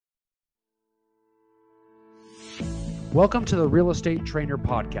Welcome to the Real Estate Trainer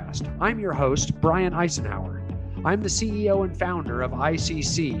Podcast. I'm your host, Brian Eisenhower. I'm the CEO and founder of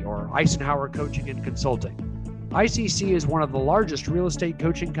ICC, or Eisenhower Coaching and Consulting. ICC is one of the largest real estate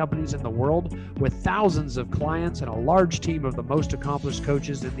coaching companies in the world, with thousands of clients and a large team of the most accomplished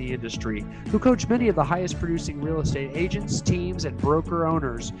coaches in the industry who coach many of the highest producing real estate agents, teams, and broker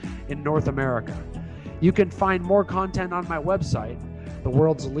owners in North America. You can find more content on my website, the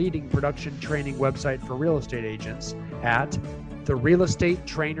world's leading production training website for real estate agents, at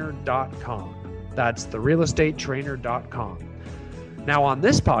therealestatetrainer.com. That's therealestatetrainer.com. Now, on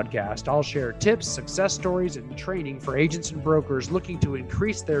this podcast, I'll share tips, success stories, and training for agents and brokers looking to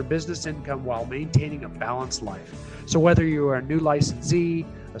increase their business income while maintaining a balanced life. So whether you are a new licensee,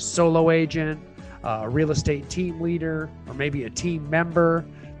 a solo agent, a real estate team leader, or maybe a team member,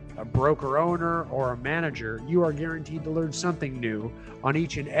 a broker owner, or a manager, you are guaranteed to learn something new on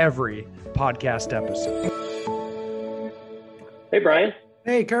each and every podcast episode. Hey, Brian.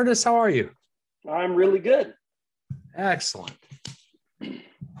 Hey, Curtis, how are you? I'm really good. Excellent.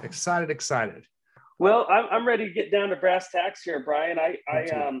 Excited. Well, I'm ready to get down to brass tacks here, Brian. I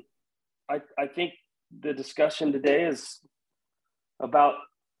think the discussion today is about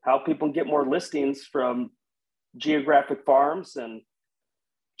how people get more listings from geographic farms and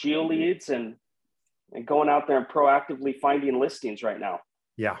geo leads and going out there and proactively finding listings right now.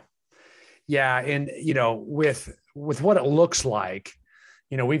 Yeah. And, with what it looks like,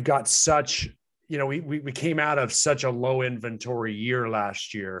 we've got such, we came out of such a low inventory year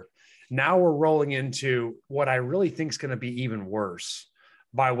last year. Now we're rolling into what I really think is going to be even worse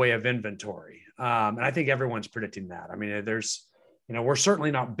by way of inventory. And I think everyone's predicting that. I mean, we're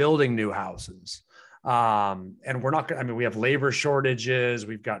certainly not building new houses. And we're not going to, we have labor shortages.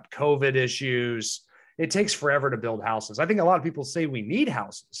 We've got COVID issues. It takes forever to build houses. I think a lot of people say we need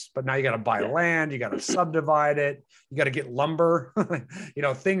houses, but now you got to buy land, you got to subdivide it, you got to get lumber,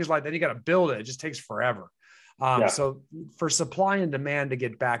 things like that. You got to build it. It just takes forever. So for supply and demand to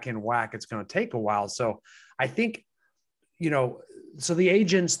get back in whack, it's going to take a while. So I think, so the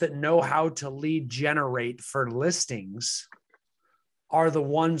agents that know how to lead generate for listings are the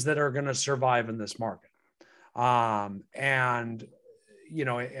ones that are going to survive in this market. And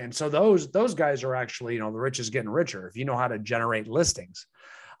so those guys are actually, the rich is getting richer if you know how to generate listings.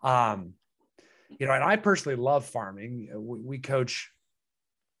 And I personally love farming. We coach,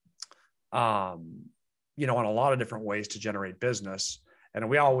 on a lot of different ways to generate business. And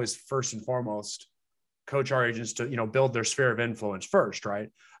we always, first and foremost, coach our agents to, build their sphere of influence first, right?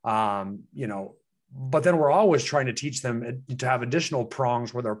 But then we're always trying to teach them to have additional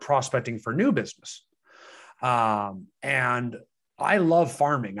prongs where they're prospecting for new business. And I love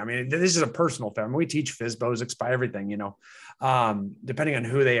farming. I mean, this is a personal farm. We teach FSBOs, everything, depending on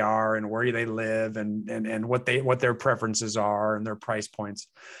who they are and where they live and what their preferences are and their price points.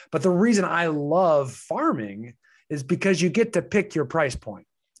 But the reason I love farming is because you get to pick your price point.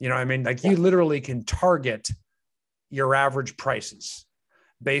 You literally can target your average prices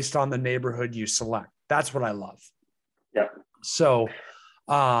based on the neighborhood you select. That's what I love. Yeah. So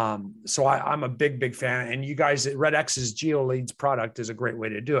I'm a big fan, and you guys at Red X's Geo Leads product is a great way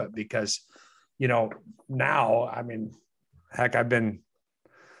to do it because, now, I've been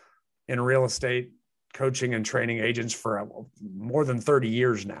in real estate coaching and training agents for more than 30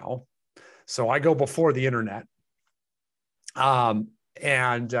 years now. So I go before the internet. So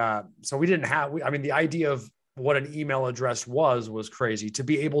we didn't have, the idea of what an email address was crazy. To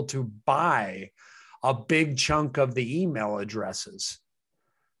be able to buy a big chunk of the email addresses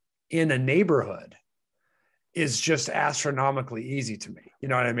in a neighborhood is just astronomically easy to me. You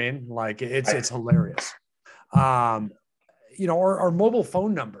know what I mean? Like it's hilarious. Or mobile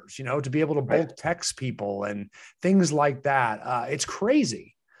phone numbers, to be able to bulk text people and things like that. It's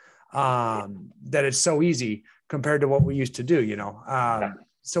crazy that it's so easy compared to what we used to do,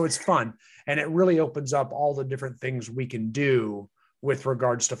 So it's fun. And it really opens up all the different things we can do with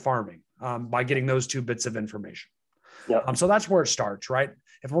regards to farming by getting those two bits of information. Yeah. So that's where it starts, right?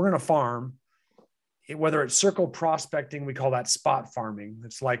 If we're going to farm, whether it's circle prospecting, we call that spot farming.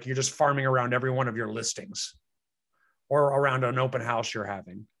 It's like you're just farming around every one of your listings or around an open house you're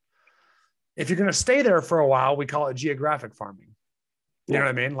having. If you're going to stay there for a while, we call it geographic farming. You know what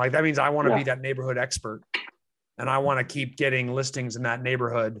I mean? Like that means I want to be that neighborhood expert and I want to keep getting listings in that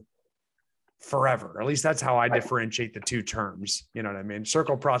neighborhood forever. At least that's how I differentiate the two terms. You know what I mean?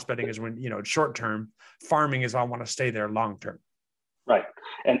 Circle prospecting is when, it's short term. Farming is I want to stay there long term. Right.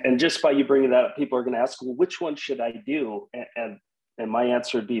 And just by you bringing that up, people are going to ask, well, which one should I do? And my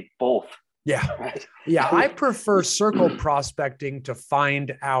answer would be both. Yeah. Right. Yeah. I prefer circle prospecting to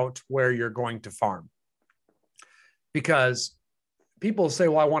find out where you're going to farm. because people say,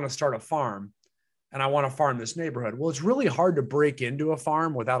 well, I want to start a farm and I want to farm this neighborhood. Well, it's really hard to break into a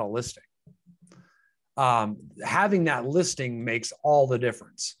farm without a listing. Having that listing makes all the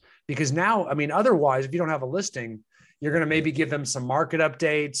difference, because now, I mean, otherwise, if you don't have a listing, you're going to maybe give them some market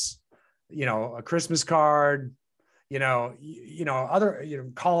updates, a Christmas card, call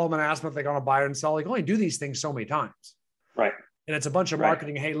them and ask them if they're going to buy and sell. Like, only do these things so many times. Right. And it's a bunch of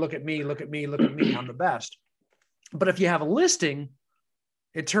marketing. Hey, look at me, look at me, look at me. I'm the best. But if you have a listing,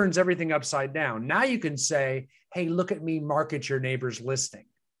 it turns everything upside down. Now you can say, hey, look at me, market your neighbor's listing.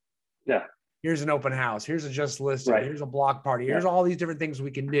 Yeah. Here's an open house. Here's a just listing. Right. Here's a block party. Here's all these different things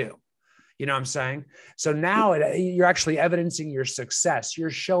we can do. You know what I'm saying? So now you're actually evidencing your success.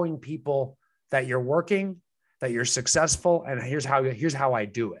 You're showing people that you're working, that you're successful, and here's how I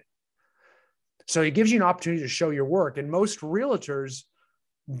do it. So it gives you an opportunity to show your work. And most realtors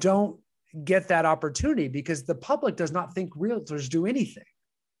don't get that opportunity because the public does not think realtors do anything.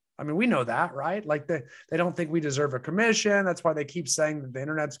 I mean, we know that, right? Like they don't think we deserve a commission. That's why they keep saying that the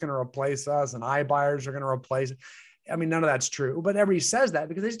internet's going to replace us and iBuyers are going to replace it. I mean, none of that's true, but everybody says that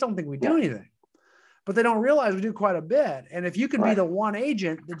because they just don't think we do anything. But they don't realize we do quite a bit. And if you can be the one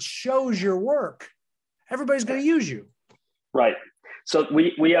agent that shows your work, everybody's going to use you. Right. So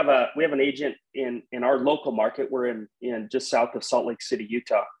we have an agent in our local market. We're in just south of Salt Lake City,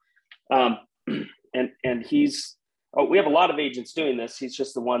 Utah. And we have a lot of agents doing this. He's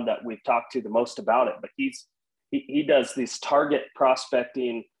just the one that we've talked to the most about it, but he does this target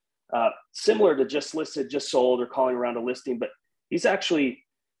prospecting, similar to just listed, just sold, or calling around a listing, but he's actually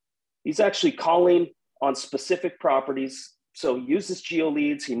calling on specific properties. So he uses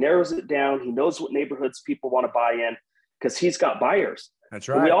GeoLeads, he narrows it down. He knows what neighborhoods people want to buy in because he's got buyers. That's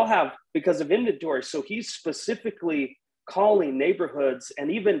right. We all have, because of inventory. So he's specifically calling neighborhoods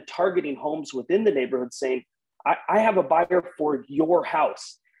and even targeting homes within the neighborhood saying, I have a buyer for your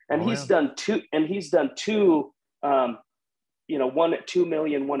house. And he's done two, one at 2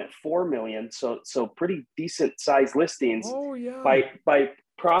 million, one at 4 million. So pretty decent sized listings by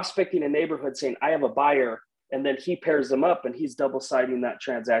prospecting a neighborhood saying, I have a buyer. And then he pairs them up and he's double siding that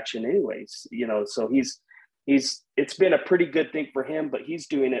transaction anyways, so it's been a pretty good thing for him, but he's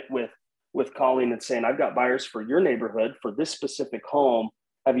doing it with calling and saying, I've got buyers for your neighborhood for this specific home.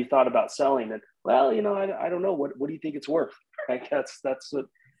 Have you thought about selling? And well, I don't know. What do you think it's worth? Right. That's what,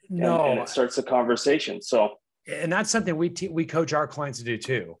 and it starts a conversation. So, and that's something we coach our clients to do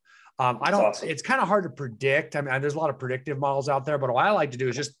too. Awesome. It's kind of hard to predict. I mean, there's a lot of predictive models out there, but what I like to do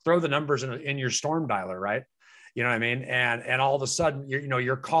is just throw the numbers in your storm dialer, right? You know what I mean? And all of a sudden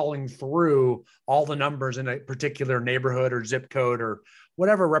you're calling through all the numbers in a particular neighborhood or zip code or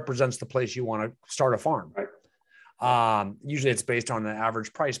whatever represents the place you want to start a farm. Right. Usually it's based on the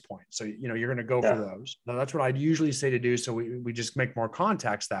average price point. So, you're going to go for those. Now, that's what I'd usually say to do. So we just make more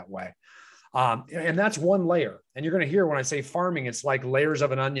contacts that way. And that's one layer. And you're going to hear when I say farming, it's like layers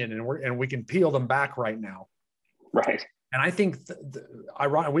of an onion, and we can peel them back right now. Right. And I think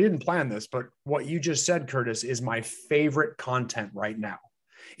we didn't plan this, but what you just said, Curtis, is my favorite content right now.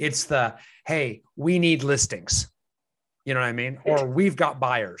 It's hey, we need listings. You know what I mean? Or we've got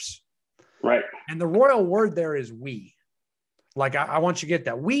buyers. Right. And the royal word there is we. Like, I want you to get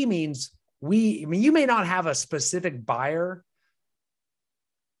that. We means we. I mean, you may not have a specific buyer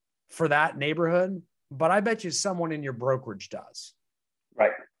for that neighborhood, but I bet you someone in your brokerage does.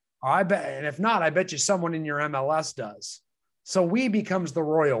 Right. I bet, and if not, I bet you someone in your MLS does. So we becomes the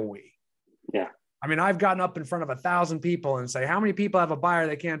royal we. Yeah. I mean, I've gotten up in front of 1,000 people and say, how many people have a buyer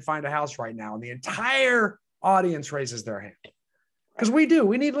that can't find a house right now? And the entire audience raises their hand because we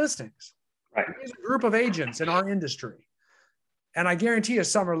need listings. Right. There's a group of agents in our industry. And I guarantee you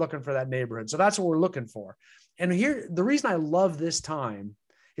some are looking for that neighborhood. So that's what we're looking for. And here, the reason I love this time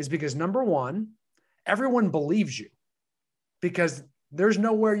is because, number one, everyone believes you, because there's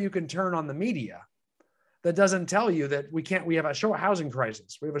nowhere you can turn on the media that doesn't tell you that we have a housing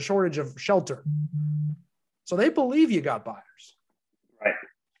crisis. We have a shortage of shelter. So they believe you got buyers. Right.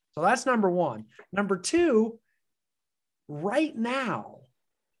 So that's number one. Number two, right now,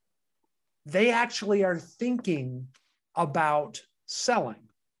 they actually are thinking about selling.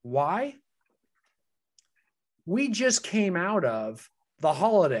 Why? We just came out of the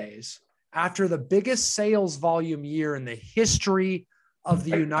holidays after the biggest sales volume year in the history of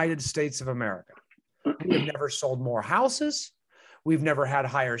the United States of America. We have never sold more houses. We've never had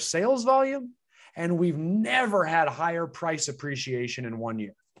higher sales volume, and we've never had higher price appreciation in 1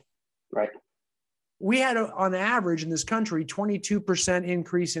 year. Right. We had, on average in this country, 22%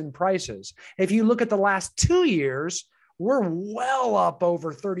 increase in prices. If you look at the last 2 years, we're well up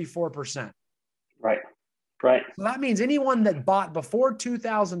over 34%. Right. Right. So that means anyone that bought before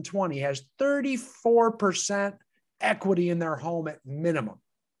 2020 has 34% equity in their home at minimum.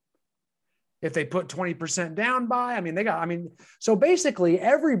 If they put 20% down by, so basically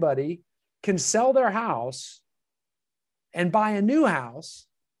everybody can sell their house and buy a new house,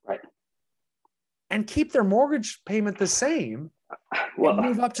 right, and keep their mortgage payment the same, well, and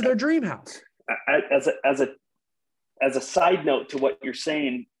move up to their dream house. As a side note to what you're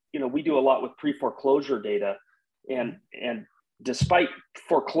saying, we do a lot with pre-foreclosure data, and despite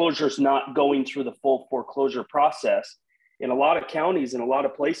foreclosures not going through the full foreclosure process, in a lot of counties, in a lot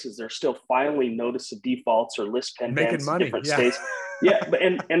of places, they're still filing notice of defaults or list pendants in different states. Yeah, but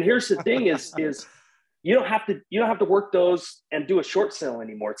and here's the thing: is you don't have to work those and do a short sale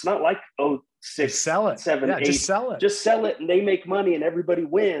anymore. It's not like 06, sell it. 7, 8. Just sell it. Just sell it, and they make money, and everybody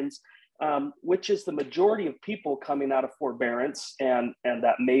wins. Which is the majority of people coming out of forbearance and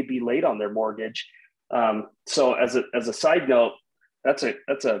that may be late on their mortgage. So as a side note, that's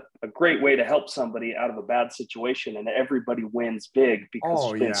a great way to help somebody out of a bad situation, and everybody wins big because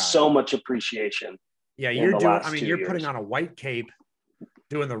there's been so much appreciation. Yeah, you're putting on a white cape,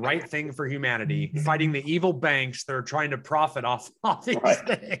 doing the right thing for humanity, fighting the evil banks that are trying to profit off these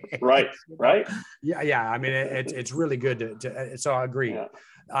things. Right. Yeah. I mean, it's really good to so I agree. Yeah.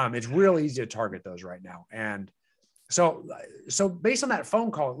 It's real easy to target those right now. And so based on that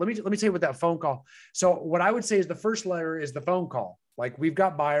phone call, let me tell you what that phone call. So what I would say is the first layer is the phone call. Like, we've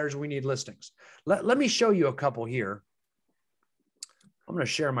got buyers, we need listings. Let me show you a couple here. I'm going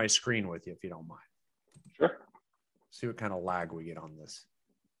to share my screen with you if you don't mind. Sure. See what kind of lag we get on this.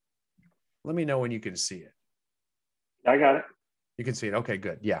 Let me know when you can see it. I got it. You can see it. Okay,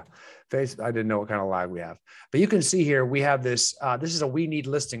 good. Yeah. I didn't know what kind of lag we have, but you can see here, we have this, this is a We Need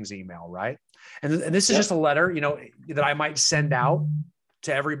Listings email, right? And this is just a letter, that I might send out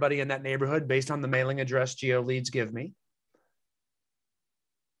to everybody in that neighborhood based on the mailing address GeoLeads give me.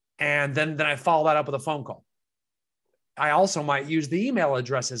 And then I follow that up with a phone call. I also might use the email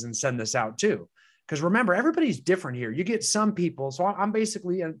addresses and send this out too. Because remember, everybody's different here. You get some people. So I'm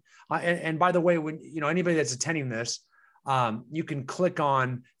basically, and by the way, when, anybody that's attending this, you can click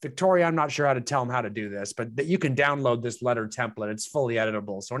on Victoria. I'm not sure how to tell them how to do this, but you can download this letter template. It's fully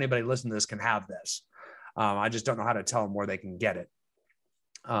editable. So anybody listening to this can have this. I just don't know how to tell them where they can get it.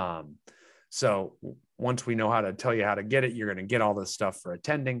 So once we know how to tell you how to get it, you're going to get all this stuff for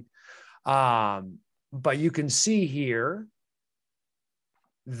attending. But you can see here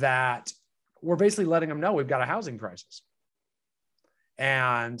that we're basically letting them know we've got a housing crisis.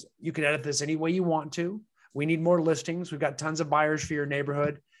 And you can edit this any way you want to. We need more listings. We've got tons of buyers for your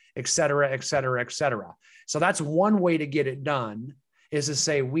neighborhood, et cetera, et cetera, et cetera. So that's one way to get it done, is to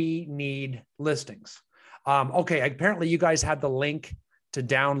say, we need listings. Okay, apparently you guys had the link to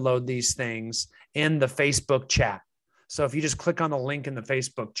download these things in the Facebook chat. So if you just click on the link in the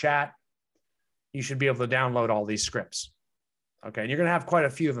Facebook chat, you should be able to download all these scripts. Okay, and you're going to have quite a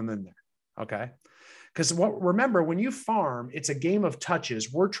few of them in there. Okay, because remember, when you farm, it's a game of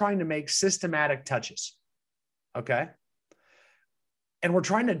touches. We're trying to make systematic touches. Okay, and we're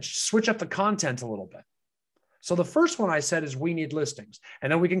trying to switch up the content a little bit. So the first one I said is we need listings,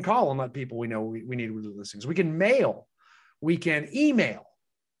 and then we can call and let people we know we need listings. We can mail, we can email,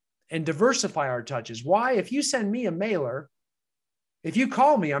 and diversify our touches. Why? If you send me a mailer, if you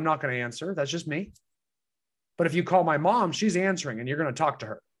call me, I'm not going to answer. That's just me. But if you call my mom, she's answering, and you're going to talk to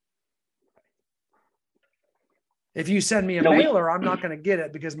her. If you send me a mailer, I'm not going to get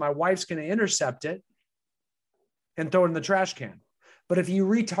it because my wife's going to intercept it and throw it in the trash can. But if you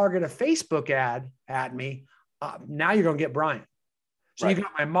retarget a Facebook ad at me, now you're going to get Brian. So you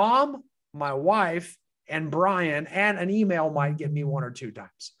got my mom, my wife, and Brian, and an email might get me 1 or 2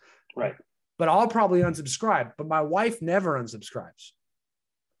 times. Right. But I'll probably unsubscribe. But my wife never unsubscribes.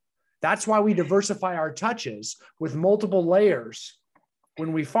 That's why we diversify our touches with multiple layers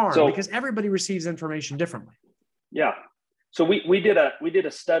when we farm, because everybody receives information differently. Yeah. So we did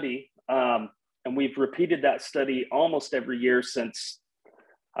a study, and we've repeated that study almost every year since,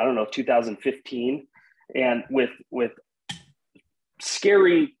 2015, and with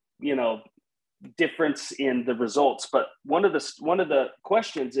scary, difference in the results. But one of the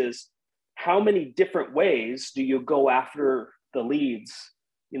questions is, how many different ways do you go after the leads?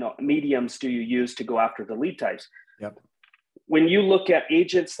 Mediums do you use to go after the lead types? Yep. When you look at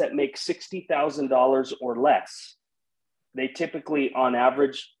agents that make $60,000 or less, they typically, on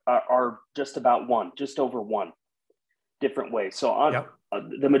average, are just over one different way. So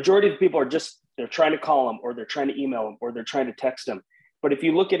the majority of people they're trying to call them, or they're trying to email them, or they're trying to text them. But if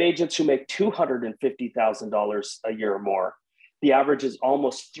you look at agents who make $250,000 a year or more, the average is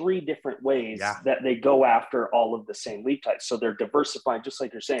almost 3 different ways that they go after all of the same lead types. So they're diversifying, just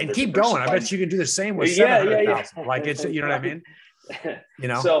like you're saying. And keep going. I bet you can do the same with 700,000. Like it's, you know what I mean? You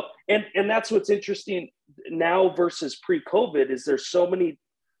know? So, and that's what's interesting now versus pre-COVID is there's so many,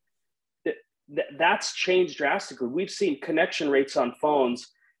 that's changed drastically. We've seen connection rates on phones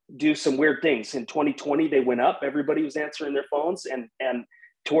do some weird things. In 2020, they went up. Everybody was answering their phones, and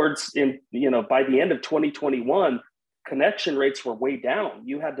by the end of 2021, connection rates were way down.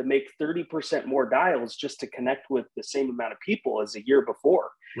 You had to make 30% more dials just to connect with the same amount of people as a year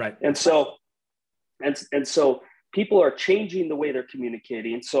before. Right. And so people are changing the way they're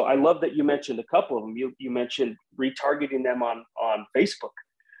communicating. And so I love that you mentioned a couple of them. You mentioned retargeting them on Facebook,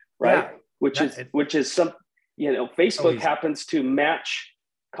 right? Yeah. Which is some, Facebook happens to match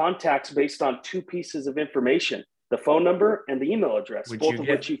contacts based on 2 pieces of information: the phone number and the email address, both of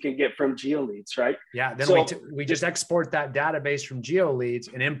which you can get from GeoLeads, right? Yeah. Then we just export that database from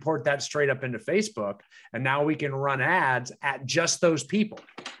GeoLeads and import that straight up into Facebook. And now we can run ads at just those people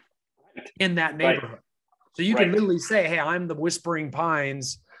in that neighborhood. Right. So you can literally say, hey, I'm the Whispering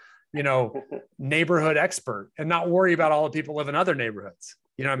Pines, neighborhood expert, and not worry about all the people live in other neighborhoods.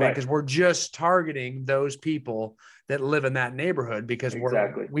 You know what I mean? Because we're just targeting those people that live in that neighborhood because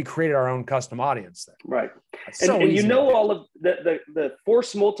we created our own custom audience there. Right. And all of the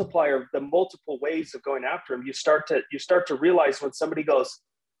force multiplier of the multiple ways of going after them. You start to realize when somebody goes,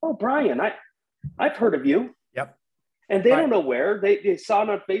 "Oh, Brian, I've heard of you." Yep. And they don't know where. They saw it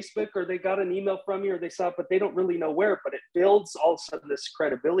on Facebook, or they got an email from you, or they saw it, but they don't really know where. But it builds all of a sudden this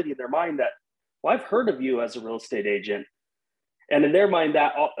credibility in their mind that, well, I've heard of you as a real estate agent. And in their mind,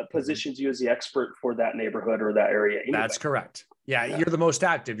 that positions you as the expert for that neighborhood or that area. Anyway. That's correct. Yeah, you're the most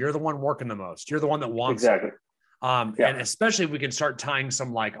active. You're the one working the most. You're the one that wants exactly. And especially if we can start tying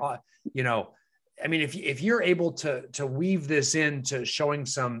some if you're able to weave this into showing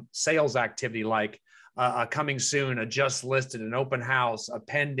some sales activity, like a coming soon, a just listed, an open house, a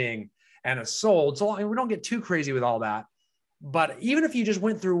pending, and a sold. So we don't get too crazy with all that. But even if you just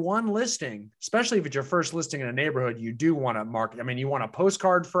went through one listing, especially if it's your first listing in a neighborhood, you do want to market. I mean, you want a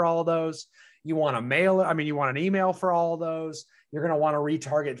postcard for all of those. You want a you want an email for all of those. You're going to want to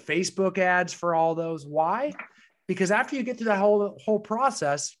retarget Facebook ads for all those. Why? Because after you get through that whole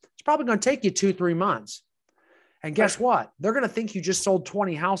process, it's probably going to take you 2-3 months. And guess what? They're going to think you just sold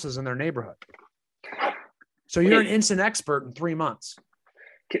 20 houses in their neighborhood. So you're an instant expert in 3 months.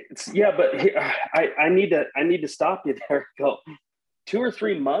 Yeah, but I need to stop you there. Go 2 or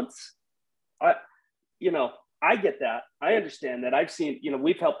 3 months. I get that. I understand that. I've seen,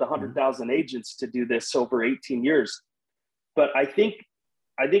 we've helped 100,000 agents to do this over 18 years. But I think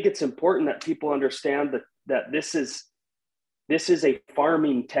it's important that people understand that this is a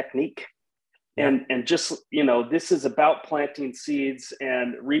farming technique. And just, this is about planting seeds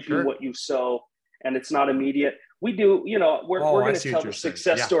and reaping what you sow. And it's not immediate. We do, we're going to tell the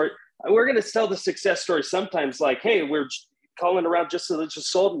success story. We're going to tell the success story sometimes like, hey, we're calling around just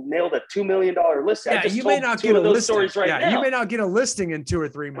sold and nailed a $2 million listing. Yeah, you may not get a listing. You may not get a listing in 2 or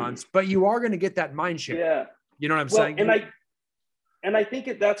 3 months, but you are going to get that mind shift. Yeah. You know what I'm saying? And I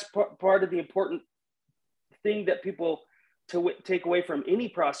think that's part of the important thing that people take away from any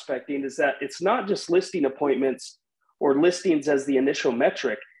prospecting is that it's not just listing appointments or listings as the initial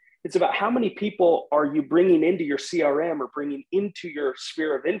metric. It's about how many people are you bringing into your CRM or bringing into your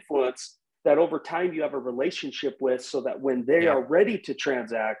sphere of influence that over time you have a relationship with, so that when they are ready to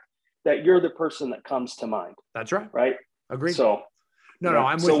transact, that you're the person that comes to mind. That's right. Right. Agreed. So no,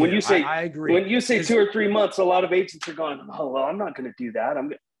 I'm with you. When you say, I agree. When you say 2 or 3 months, a lot of agents are going, oh, well, I'm not going to do that.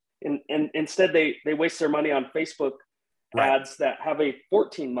 And instead they waste their money on Facebook ads that have a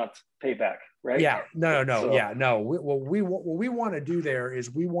 14-month payback. Right. Yeah. No. So, yeah. No. What we want to do there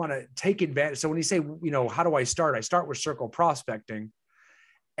is we want to take advantage. So when you say, how do I start? I start with circle prospecting,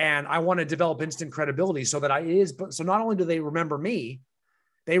 and I want to develop instant credibility so that so not only do they remember me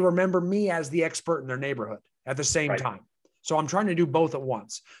as the expert in their neighborhood at the same time. So I'm trying to do both at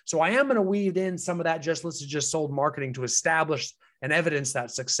once. So I am going to weave in some of that just listed, just sold marketing to establish and evidence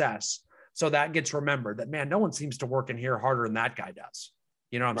that success. So that gets remembered that, man, no one seems to work in here harder than that guy does.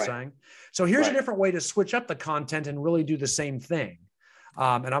 You know what I'm saying? So here's a different way to switch up the content and really do the same thing.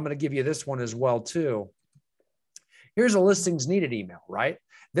 And I'm going to give you this one as well too. Here's a listings needed email, right?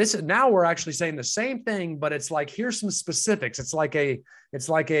 Now we're actually saying the same thing, but it's like, here's some specifics. It's like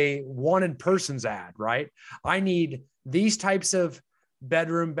a wanted persons ad, right? I need these types of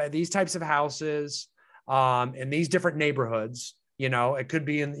these types of houses, in these different neighborhoods, It could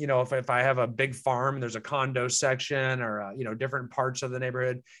be in, if I have a big farm, there's a condo section or, different parts of the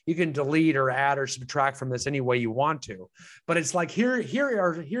neighborhood, you can delete or add or subtract from this any way you want to. But it's like,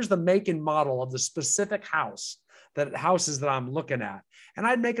 here's the make and model of the specific houses that I'm looking at. And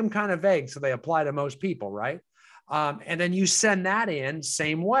I'd make them kind of vague so they apply to most people, right? And then you send that in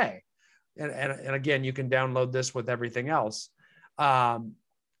same way. And again, you can download this with everything else. We're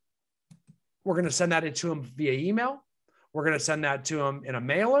going to send that into them via email. We're going to send that to them in a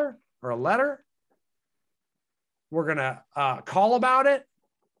mailer or a letter. We're going to call about it.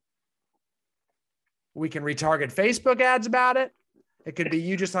 We can retarget Facebook ads about it. It could be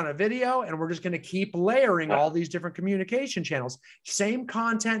you just on a video, and we're just going to keep layering all these different communication channels. Same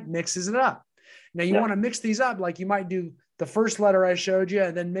content mixes it up. Now you want to mix these up, like you might do the first letter I showed you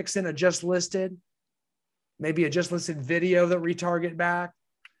and then mix in a just listed, maybe a just listed video that retarget back,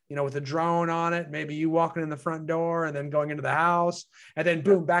 with a drone on it, maybe you walking in the front door and then going into the house, and then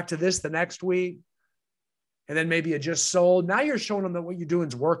boom, back to this the next week. And then maybe it just sold. Now you're showing them that what you're doing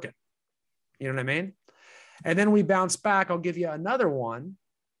is working. You know what I mean? And then we bounce back. I'll give you another one.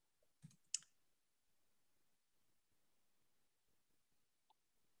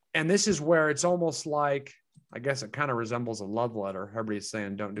 And this is where it's almost like, I guess it kind of resembles a love letter. Everybody's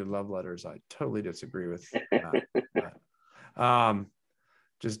saying don't do love letters. I totally disagree with that.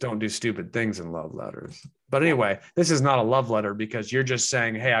 Just don't do stupid things in love letters. But anyway, this is not a love letter because you're just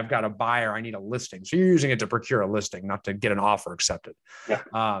saying, hey, I've got a buyer. I need a listing. So you're using it to procure a listing, not to get an offer accepted. Yeah.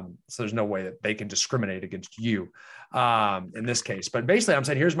 So there's no way that they can discriminate against you in this case. But basically I'm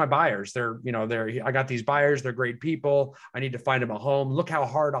saying, here's my buyers. I got these buyers. They're great people. I need to find them a home. Look how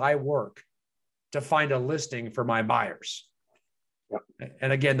hard I work to find a listing for my buyers. Yeah.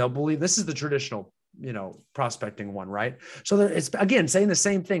 And again, they'll believe this is the traditional prospecting one, right? So it's again saying the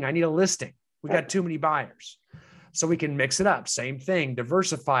same thing. I need a listing. We got too many buyers. So we can mix it up. Same thing,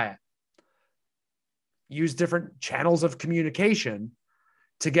 diversify it. Use different channels of communication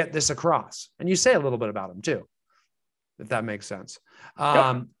to get this across. And you say a little bit about them too, if that makes sense.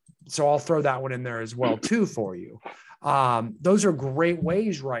 So I'll throw that one in there as well too for you. Those are great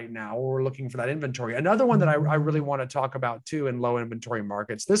ways right now where we're looking for that inventory. Another one that I really want to talk about too in low inventory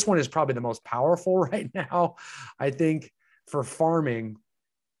markets. This one is probably the most powerful right now, I think, for farming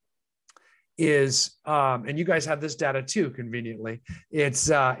is, and you guys have this data too, conveniently. It's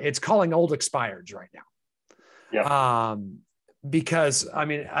calling old expireds right now. Yeah. Because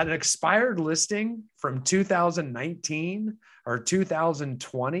an expired listing from 2019 or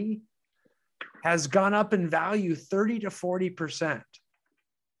 2020 has gone up in value 30 to 40%.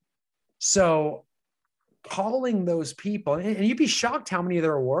 So calling those people, and you'd be shocked how many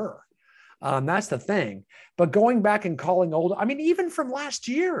there were. That's the thing. But going back and calling old, even from last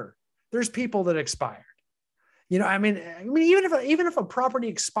year, there's people that expired. Even if a property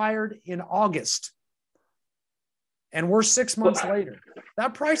expired in August and we're 6 months later,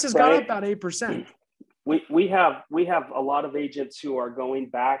 that price has gone up about 8%. We have a lot of agents who are going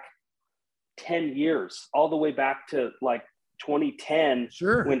back 10 years, all the way back to like 2010,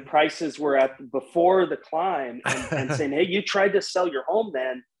 sure, when prices were at before the climb, and saying, hey, you tried to sell your home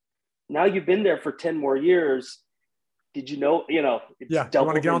then. Now you've been there for 10 more years. Did you know, it's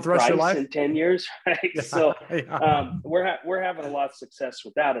doubled in price in 10 years, right? Yeah. So we're having a lot of success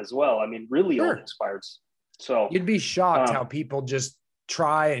with that as well. Really old expireds. So you'd be shocked how people just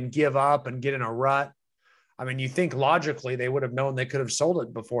try and give up and get in a rut. You think logically they would have known they could have sold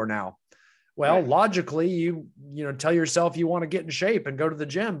it before now. Well, logically, you tell yourself you want to get in shape and go to the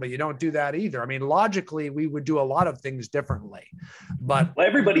gym, but you don't do that either. Logically, we would do a lot of things differently, but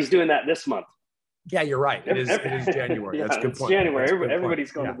everybody's doing that this month. Yeah, you're right. It is January. That's a good point. January.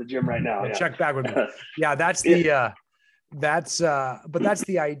 Everybody's going to the gym right now. Check back with me. Yeah, that's the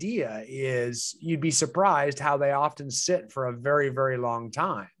idea is you'd be surprised how they often sit for a very, very long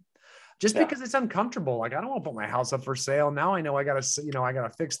time. Just because it's uncomfortable. Like, I don't want to put my house up for sale. Now I know I got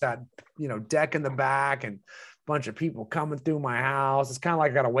to fix that, deck in the back and a bunch of people coming through my house. It's kind of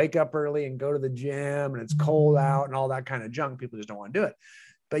like I got to wake up early and go to the gym and it's cold out and all that kind of junk. People just don't want to do it.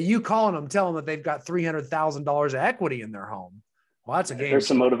 But you calling them, telling them that they've got $300,000 of equity in their home. Well, that's a game. There's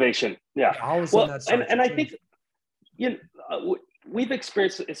some motivation. Yeah. And I think, we've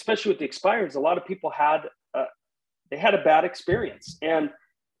experienced, especially with the expireds, a lot of people had a bad experience. And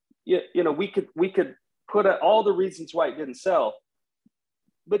we could put out all the reasons why it didn't sell,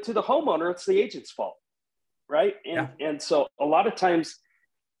 but to the homeowner, it's the agent's fault, right? And so a lot of times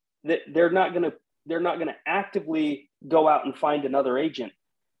that they're not going to actively go out and find another agent.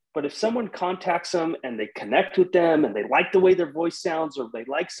 But if someone contacts them and they connect with them and they like the way their voice sounds or they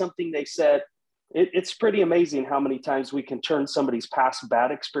like something they said, It's pretty amazing how many times we can turn somebody's past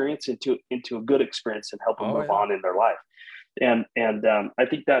bad experience into a good experience and help them move on in their life. And I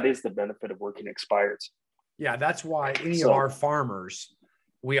think that is the benefit of working expireds. Yeah, that's why any of our farmers,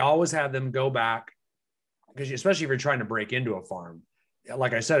 we always have them go back, because especially if you're trying to break into a farm,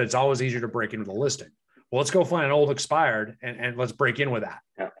 like I said, it's always easier to break into the listing. Well, let's go find an old expired and let's break in with that.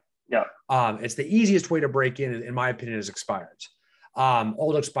 Yeah. It's the easiest way to break in my opinion, is expireds,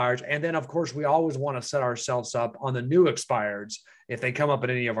 old expireds. And then of course, we always want to set ourselves up on the new expireds. If they come up at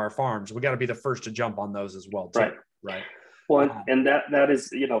any of our farms, we got to be the first to jump on those as well, too. Right. Well, and that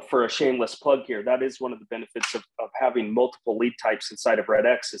is, for a shameless plug here, that is one of the benefits of having multiple lead types inside of Red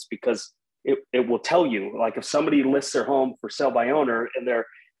X, is because it will tell you, like, if somebody lists their home for sale by owner and they're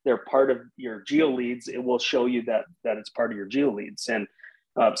part of your geo leads, it will show you that it's part of your geo leads. And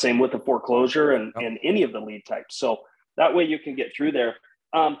same with the foreclosure and any of the lead types. So that way you can get through there.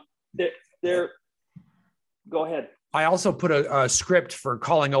 Go ahead. I also put a script for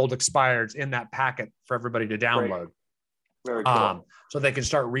calling old expireds in that packet for everybody to download. Great. Very cool. So they can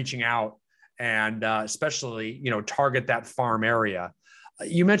start reaching out and especially, target that farm area.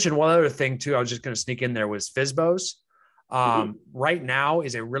 You mentioned one other thing too. I was just going to sneak in there, was FSBOs. Right now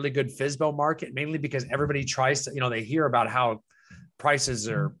is a really good FSBO market, mainly because everybody tries to, they hear about how prices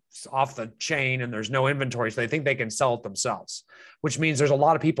are off the chain and there's no inventory. So they think they can sell it themselves, which means there's a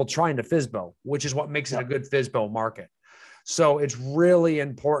lot of people trying to FSBO, which is what makes it a good FSBO market. So it's really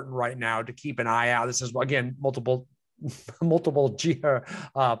important right now to keep an eye out. This is, again, multiple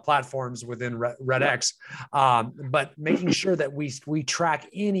platforms within Red X, but making sure that we track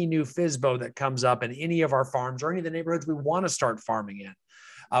any new FSBO that comes up in any of our farms or any of the neighborhoods we want to start farming in.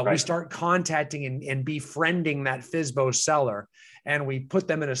 We start contacting and befriending that FSBO seller, and we put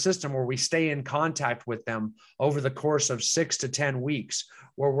them in a system where we stay in contact with them over the course of 6 to 10 weeks,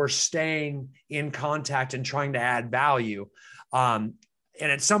 where we're staying in contact and trying to add value. And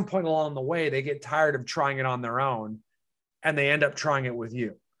at some point along the way, they get tired of trying it on their own, and they end up trying it with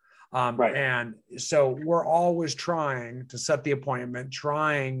you. And so we're always trying to set the appointment,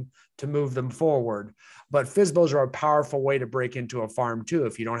 trying to move them forward. But FSBOs are a powerful way to break into a farm too.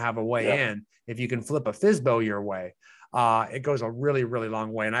 If you don't have a way in, if you can flip a FSBO your way, it goes a really, really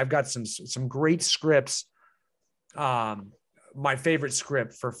long way. And I've got some great scripts. My favorite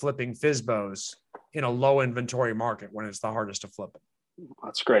script for flipping FSBOs in a low inventory market when it's the hardest to flip them.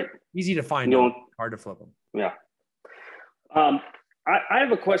 That's great. Easy to find, hard to flip them. Yeah. I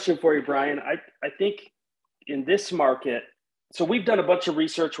have a question for you, Brian. I think in this market, so we've done a bunch of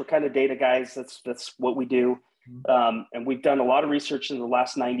research. We're kind of data guys. That's what we do. And we've done a lot of research in the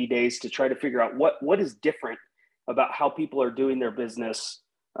last 90 days to try to figure out what is different about how people are doing their business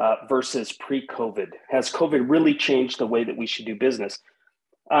versus pre-COVID. Has COVID really changed the way that we should do business?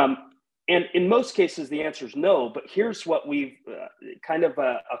 And in most cases, the answer is no. But here's what we've kind of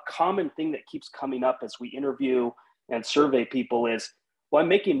a common thing that keeps coming up as we interview and survey people is, well, I'm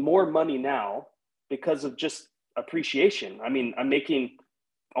making more money now because of just appreciation. I mean, I'm making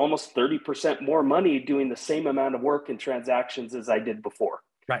almost 30% more money doing the same amount of work and transactions as I did before.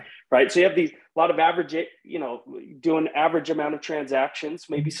 Right. So you have a lot of average, doing average amount of transactions.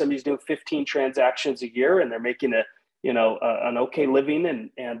 Maybe somebody's doing 15 transactions a year and they're making an okay living,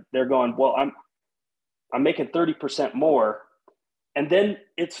 and they're going, well, I'm making 30% more. And then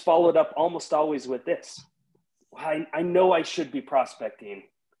it's followed up almost always with this. I know I should be prospecting,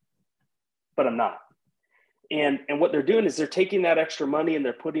 but I'm not. And what they're doing is they're taking that extra money and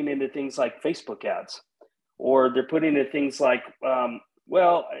they're putting into things like Facebook ads, or they're putting into things like,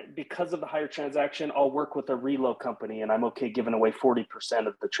 because of the higher transaction, I'll work with a reload company and I'm okay giving away 40%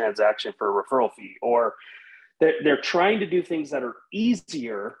 of the transaction for a referral fee. Or they're trying to do things that are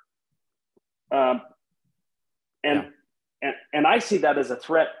easier. And I see that as a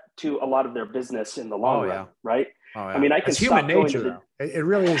threat to a lot of their business in the long run, right? I mean, I can human nature. It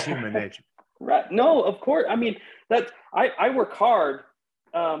really is human nature. Right. No, of course. I mean, I work hard.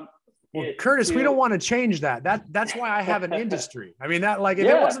 Well, Curtis, we don't want to change that. That's why I have an industry. I mean, if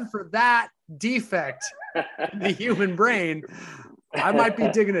it wasn't for that defect in the human brain, I might be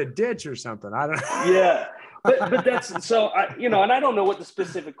digging a ditch or something. I don't know. Yeah. But that's so, and I don't know what the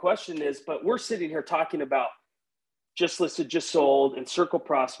specific question is, but we're sitting here talking about just listed, just sold, and circle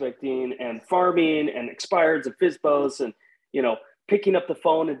prospecting and farming and expireds and FSBOs and, picking up the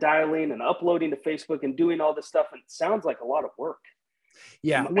phone and dialing and uploading to Facebook and doing all this stuff. And it sounds like a lot of work.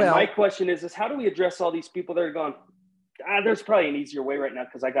 Yeah. And my question is how do we address all these people that are going, there's probably an easier way right now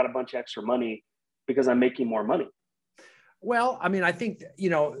because I got a bunch of extra money because I'm making more money? Well, I mean, I think,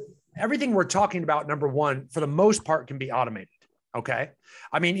 everything we're talking about, number one, for the most part, can be automated. Okay.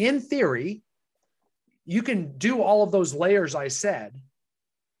 I mean, in theory, you can do all of those layers I said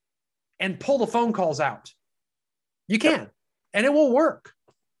and pull the phone calls out. You can, and it will work.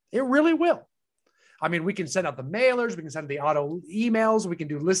 It really will. I mean, we can send out the mailers, we can send the auto emails, we can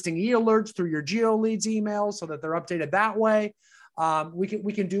do listing e-alerts through your GeoLeads emails so that they're updated that way. We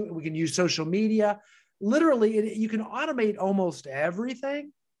can use social media. Literally, you can automate almost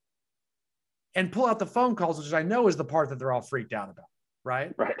everything and pull out the phone calls, which I know is the part that they're all freaked out about,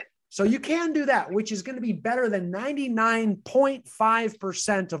 right? Right. So you can do that, which is going to be better than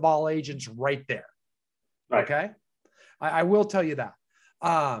 99.5% of all agents right there. Right. Okay. I will tell you that.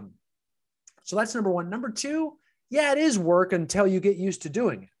 So that's number one. Number two, yeah, it is work until you get used to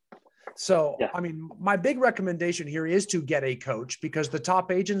doing it. So, yeah. I mean, my big recommendation here is to get a coach, because the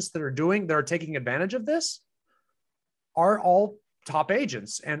top agents that are taking advantage of this are all top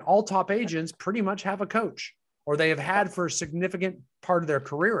agents, and all top agents pretty much have a coach, or they have had for a significant part of their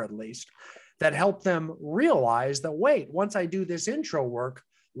career, at least, that help them realize that, wait, once I do this intro work,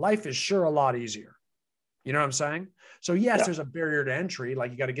 life is sure a lot easier. You know what I'm saying? So yes, there's a barrier to entry.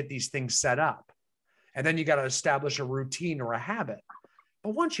 Like, you got to get these things set up, and then you got to establish a routine or a habit.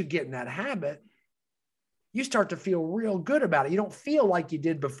 But once you get in that habit, you start to feel real good about it. You don't feel like you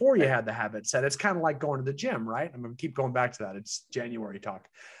did before you had the habit set. It's kind of like going to the gym, right? I'm going to keep going back to that. It's January talk.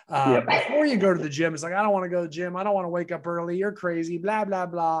 Before you go to the gym, it's like, I don't want to go to the gym. I don't want to wake up early. You're crazy, blah, blah,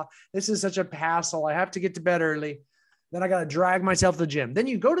 blah. This is such a hassle. I have to get to bed early. Then I got to drag myself to the gym. Then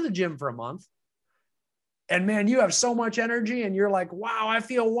you go to the gym for a month, and man, you have so much energy, and you're like, wow, I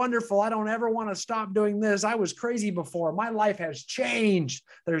feel wonderful. I don't ever want to stop doing this. I was crazy before. My life has changed.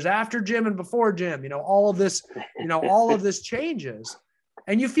 There's after gym and before gym, all of this changes,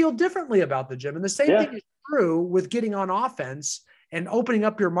 and you feel differently about the gym. And the same thing is true with getting on offense and opening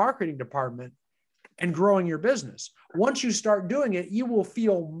up your marketing department and growing your business. Once you start doing it, you will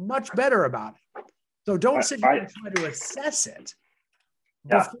feel much better about it. So don't sit here and try to assess it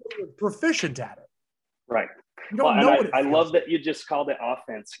before you're proficient at it. Right. Well, I love that you just called it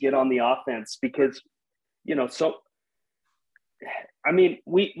offense. Get on the offense, because, so, I mean,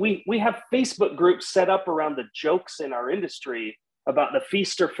 we have Facebook groups set up around the jokes in our industry about the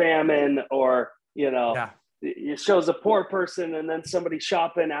feast or famine, or, it shows a poor person and then somebody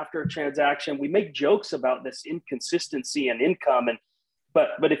shopping after a transaction. We make jokes about this inconsistency in income.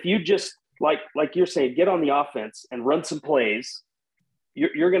 But if you just, like you're saying, get on the offense and run some plays,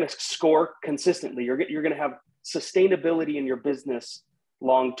 you're going to score consistently. You're going to have sustainability in your business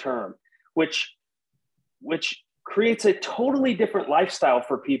long term, which creates a totally different lifestyle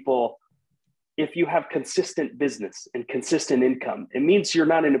for people. If you have consistent business and consistent income, it means you're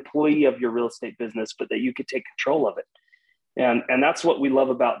not an employee of your real estate business, but that you could take control of it. And that's what we love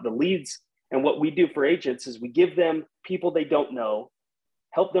about the leads. And what we do for agents is we give them people they don't know,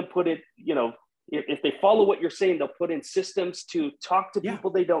 help them put it, if they follow what you're saying, they'll put in systems to talk to people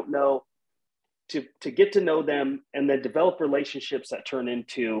they don't know, to get to know them, and then develop relationships that turn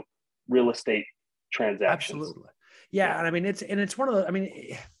into real estate transactions. Absolutely. Yeah. And I mean, it's one of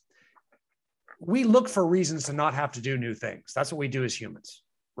the, we look for reasons to not have to do new things. That's what we do as humans,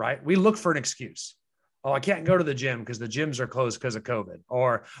 right? We look for an excuse. Oh, I can't go to the gym because the gyms are closed because of COVID.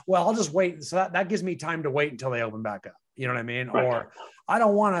 Or, well, I'll just wait. So that gives me time to wait until they open back up. You know what I mean? Right. Or I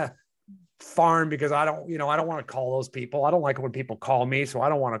don't want to farm because I don't want to call those people. I don't like it when people call me, so I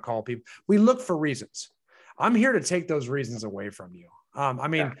don't want to call people. We look for reasons. I'm here to take those reasons away from you.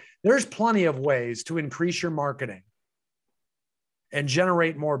 There's plenty of ways to increase your marketing and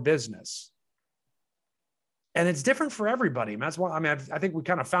generate more business. And it's different for everybody. And that's why, I think we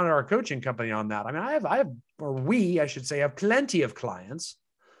kind of founded our coaching company on that. I should say, have plenty of clients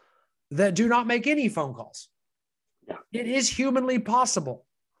that do not make any phone calls. Yeah. It is humanly possible.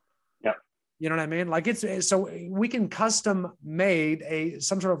 Yeah. You know what I mean? Like, so we can custom made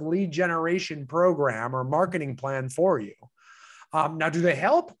some sort of lead generation program or marketing plan for you. Now, do they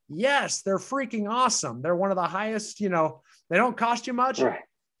help? Yes, they're freaking awesome. They're one of the highest, they don't cost you much. Right.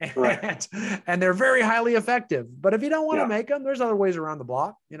 Right. And they're very highly effective. But if you don't want to make them, there's other ways around the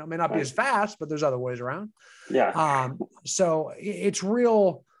block. It may not be as fast, but there's other ways around. Yeah. So it's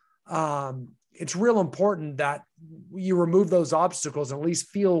real important that you remove those obstacles and at least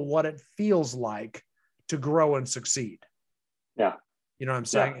feel what it feels like to grow and succeed. Yeah. You know what I'm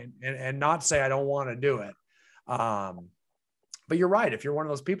saying? Yeah. And not say, I don't want to do it. But you're right. If you're one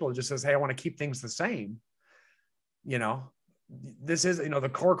of those people who just says, hey, I want to keep things the same, this is, the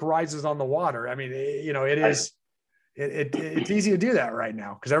cork rises on the water. I mean, it's easy to do that right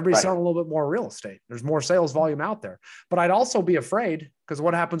now because everybody's selling a little bit more real estate. There's more sales volume out there, but I'd also be afraid because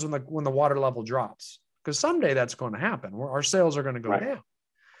what happens when the water level drops? Because someday that's going to happen where our sales are going to go down.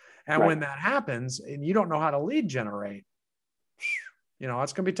 And when that happens and you don't know how to lead generate,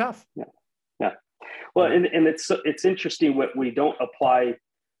 it's going to be tough. Yeah. Yeah. Well, and it's interesting what we don't apply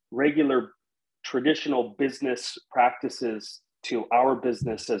regular traditional business practices to our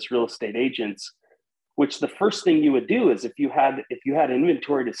business as real estate agents, which the first thing you would do is if you had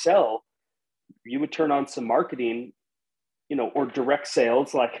inventory to sell, you would turn on some marketing, or direct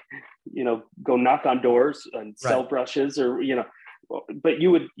sales, like, go knock on doors and sell brushes, or, but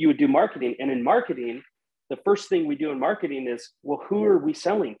you would do marketing. And in marketing, the first thing we do in marketing is, well, who are we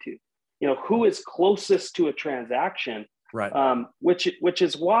selling to? Who is closest to a transaction? Right. Which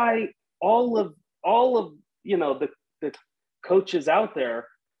is why all of the coaches out there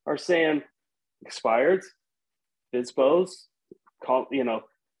are saying expireds, FSBOs,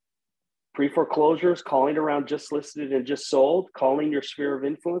 pre-foreclosures, calling around just listed and just sold, calling your sphere of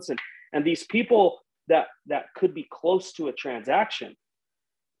influence, and these people that could be close to a transaction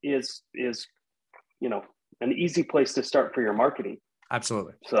is an easy place to start for your marketing.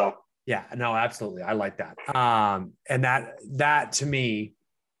 Absolutely. So yeah, no, absolutely. I like that. And that to me,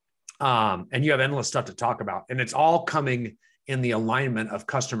 and you have endless stuff to talk about, and it's all coming in the alignment of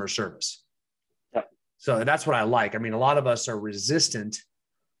customer service. Yep. So that's what I like. I mean, a lot of us are resistant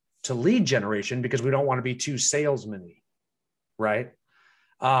to lead generation because we don't want to be too salesman-y, right?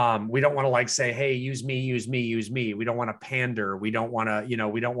 We don't want to say, hey, use me, use me, use me. We don't want to pander. We don't want to,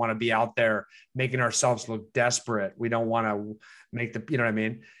 we don't want to be out there making ourselves look desperate. We don't want to make the, you know what I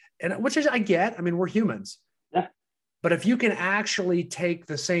mean? And which is, I get, we're humans. Yeah. But if you can actually take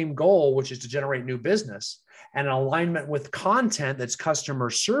the same goal, which is to generate new business, and an alignment with content that's customer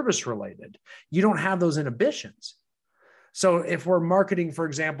service related, you don't have those inhibitions. So if we're marketing, for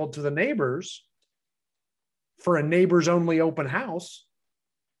example, to the neighbors for a neighbors only open house,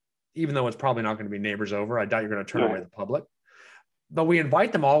 even though it's probably not going to be neighbors over, I doubt you're going to turn away the public, but we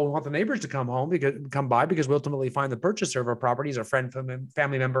invite them all. We want the neighbors to come by because we ultimately find the purchaser of our property is a friend,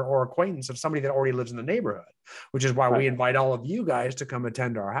 family member, or acquaintance of somebody that already lives in the neighborhood, which is why we invite all of you guys to come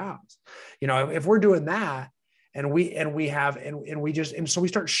attend our house. If we're doing that, so we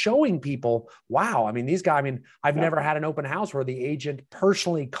start showing people, wow, these guys, I've never had an open house where the agent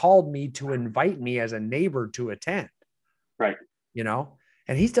personally called me to invite me as a neighbor to attend. Right.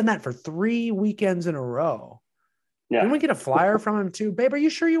 And he's done that for 3 weekends in a row. Yeah. Didn't we get a flyer from him too? Babe, are you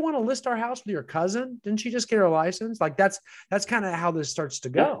sure you want to list our house with your cousin? Didn't she just get her license? That's kind of how this starts to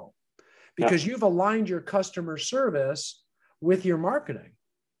go, because you've aligned your customer service with your marketing,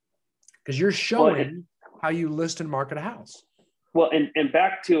 because you're showing how you list and market a house. Well, and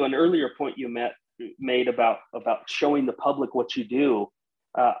back to an earlier point you made about showing the public what you do.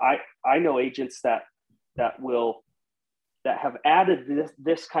 I know agents that have added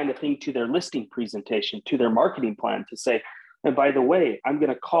this kind of thing to their listing presentation, to their marketing plan, to say, and by the way, I'm going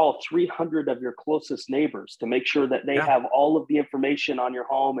to call 300 of your closest neighbors to make sure that they have all of the information on your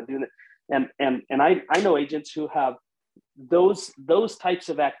home and doing it. And I know agents who have those types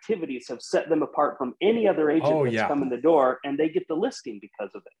of activities have set them apart from any other agent that's come in the door, and they get the listing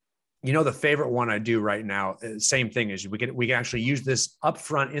because of it. The favorite one I do right now, same thing is we can actually use this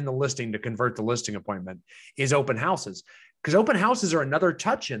upfront in the listing to convert the listing appointment, is open houses. Because open houses are another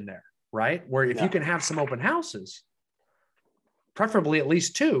touch in there, right? Where if you can have some open houses, preferably at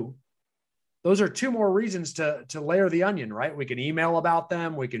least 2, those are 2 more reasons to layer the onion, right? We can email about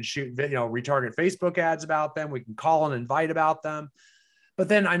them. We can shoot, retarget Facebook ads about them. We can call and invite about them. But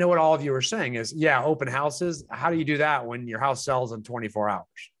then I know what all of you are saying is, open houses. How do you do that when your house sells in 24 hours?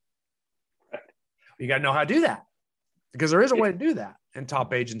 You got to know how to do that, because there is a way to do that, and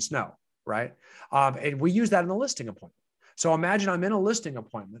top agents know, right? And we use that in the listing appointment. So imagine I'm in a listing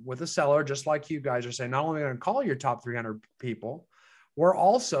appointment with a seller, just like you guys are saying, not only going to call your top 300 people, we're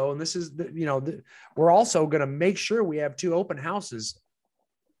also, and this is, we're also going to make sure we have 2 open houses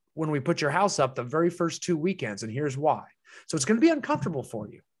when we put your house up the very first 2 weekends. And here's why. So it's going to be uncomfortable for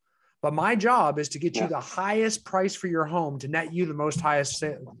you, but my job is to get you the highest price for your home to net you the most highest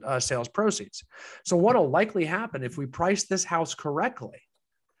sales proceeds. So what'll likely happen if we price this house correctly,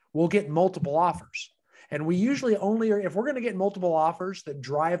 we'll get multiple offers. And we usually if we're going to get multiple offers that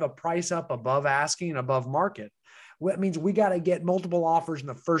drive a price up above asking and above market, that means we got to get multiple offers in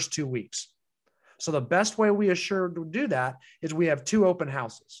the first 2 weeks. So the best way we assure to do that is we have 2 open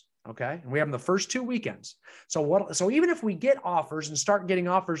houses. Okay. And we have them the first 2 weekends. So even if we get offers and start getting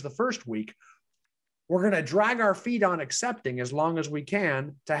offers the first week, we're going to drag our feet on accepting as long as we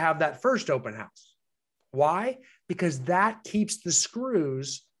can to have that first open house. Why? Because that keeps the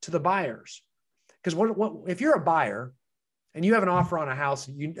screws to the buyers. Because what if you're a buyer and you have an offer on a house,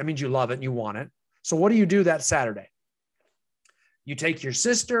 that means you love it and you want it. So what do you do that Saturday? You take your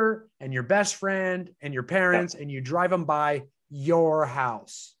sister and your best friend and your parents and you drive them by your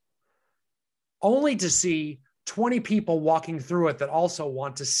house, only to see 20 people walking through it that also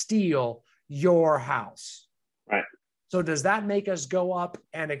want to steal your house. Right. So does that make us go up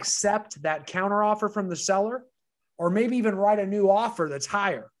and accept that counteroffer from the seller, or maybe even write a new offer that's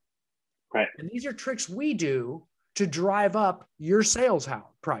higher? Right. And these are tricks we do to drive up your sales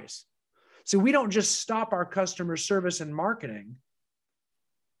price. So we don't just stop our customer service and marketing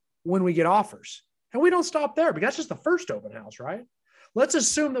when we get offers. And we don't stop there, because that's just the first open house, right? Let's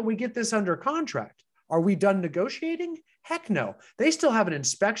assume that we get this under contract. Are we done negotiating? Heck no. They still have an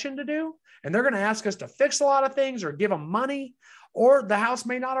inspection to do, and they're going to ask us to fix a lot of things or give them money, or the house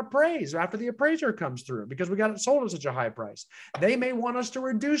may not appraise after the appraiser comes through because we got it sold at such a high price. They may want us to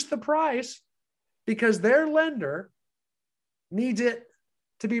reduce the price because their lender needs it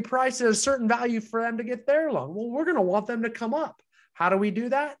to be priced at a certain value for them to get their loan. Well, we're going to want them to come up. How do we do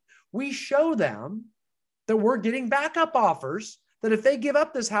that? We show them that we're getting backup offers, that if they give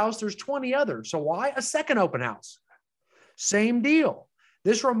up this house, there's 20 others. So why? A second open house. Same deal.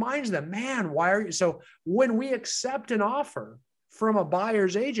 This reminds them, man, why are you? So when we accept an offer from a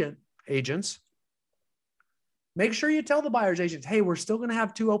buyer's agents, make sure you tell the buyer's agents, hey, we're still going to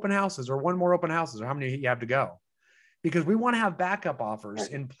have 2 open houses or 1 more open houses, or how many you have to go, because we want to have backup offers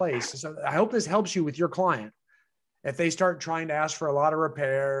in place. So I hope this helps you with your client. If they start trying to ask for a lot of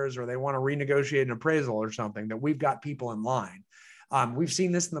repairs, or they want to renegotiate an appraisal or something, that we've got people in line. We've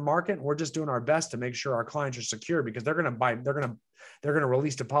seen this in the market, and we're just doing our best to make sure our clients are secure, because they're going to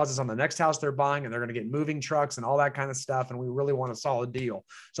release deposits on the next house they're buying, and they're going to get moving trucks and all that kind of stuff. And we really want a solid deal.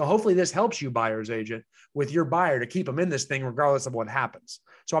 So hopefully this helps you, buyer's agent, with your buyer to keep them in this thing regardless of what happens.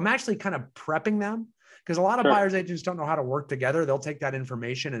 So I'm actually kind of prepping them, because a lot of buyer's agents don't know how to work together. They'll take that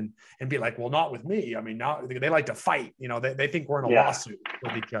information and be like, well, not with me. I mean, now they like to fight. You know, they think we're in a lawsuit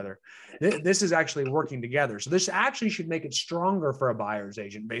with each other. This is actually working together. So this actually should make it stronger for a buyer's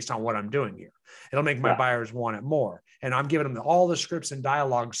agent based on what I'm doing here. It'll make my buyers want it more. And I'm giving them all the scripts and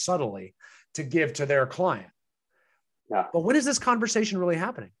dialogue subtly to give to their client. Yeah. But when is this conversation really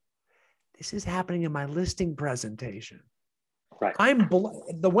happening? This is happening in my listing presentation. Right.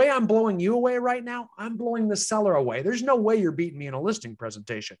 The way I'm blowing you away right now, I'm blowing the seller away. There's no way you're beating me in a listing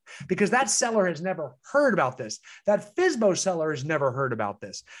presentation, because that seller has never heard about this. That FSBO seller has never heard about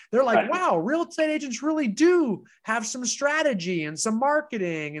this. They're like, wow, real estate agents really do have some strategy and some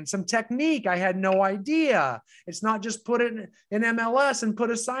marketing and some technique. I had no idea. It's not just put it in MLS and put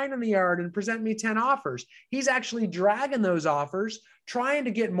a sign in the yard and present me 10 offers. He's actually dragging those offers, trying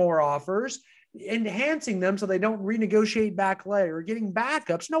to get more offers, enhancing them so they don't renegotiate back later, or getting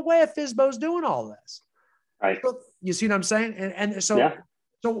backups. No way a FSBO's doing all this. Right. So, you see what I'm saying?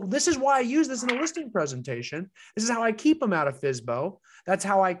 So this is why I use this in a listing presentation. This is how I keep them out of FSBO. That's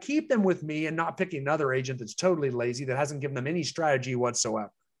how I keep them with me, and not picking another agent that's totally lazy, that hasn't given them any strategy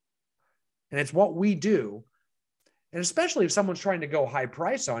whatsoever. And it's what we do. And especially if someone's trying to go high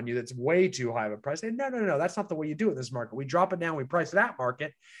price on you, that's way too high of a price. No, that's not the way you do it in this market. We drop it down, we price it at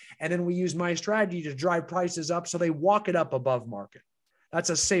market, and then we use my strategy to drive prices up so they walk it up above market.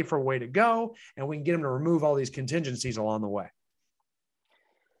 That's a safer way to go, and we can get them to remove all these contingencies along the way.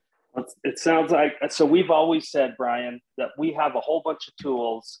 It sounds like, so we've always said, Brian, that we have a whole bunch of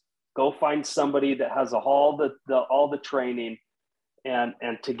tools. Go find somebody that has all the training, and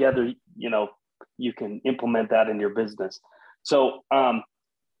together, you can implement that in your business. So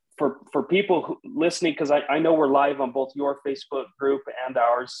for people listening, because I know we're live on both your Facebook group and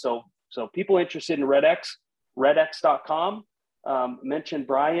ours. So people interested in redx.com, mention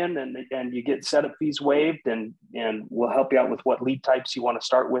Brian, and you get setup fees waived, and we'll help you out with what lead types you want to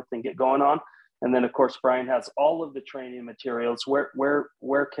start with and get going on. And then of course, Brian has all of the training materials.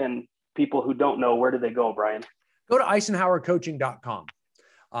 Where can people who don't know, where do they go, Brian? Go to eisenhowercoaching.com.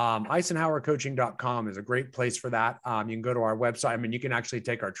 eisenhowercoaching.com is a great place for that. You can go to our website. I mean, you can actually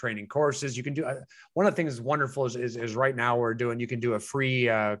take our training courses. You can do one of the things that's wonderful is right now you can do a free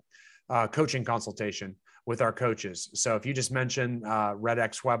coaching consultation with our coaches. So if you just mention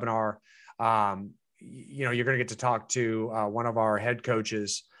RedX webinar, you're going to get to talk to one of our head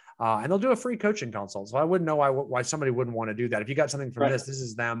coaches, and they'll do a free coaching consult. So I wouldn't know why somebody wouldn't want to do that. If you got something from this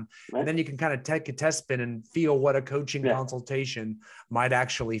is them. Right. And then you can kind of take a test spin and feel what a coaching consultation might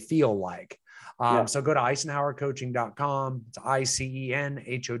actually feel like. So go to eisenhowercoaching.com. It's ICENHOWER.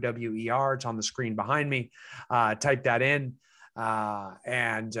 It's on the screen behind me. Type that in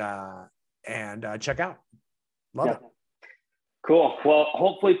and check out. Love it. Cool. Well,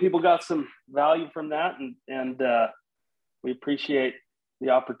 hopefully people got some value from that, and we appreciate the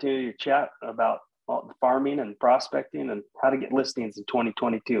opportunity to chat about all the farming and prospecting and how to get listings in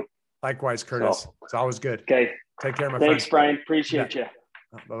 2022. Likewise, Curtis. So, it's always good. Okay. Take care, my friend. Thanks, Brian. Appreciate you.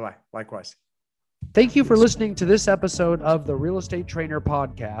 Bye-bye. Likewise. Thank you for listening to this episode of the Real Estate Trainer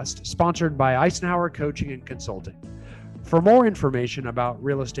Podcast, sponsored by Eisenhower Coaching and Consulting. For more information about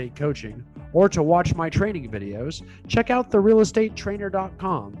real estate coaching or to watch my training videos, check out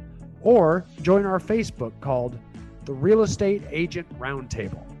therealestatetrainer.com or join our Facebook called The Real Estate Agent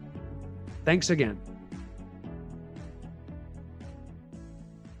Roundtable. Thanks again.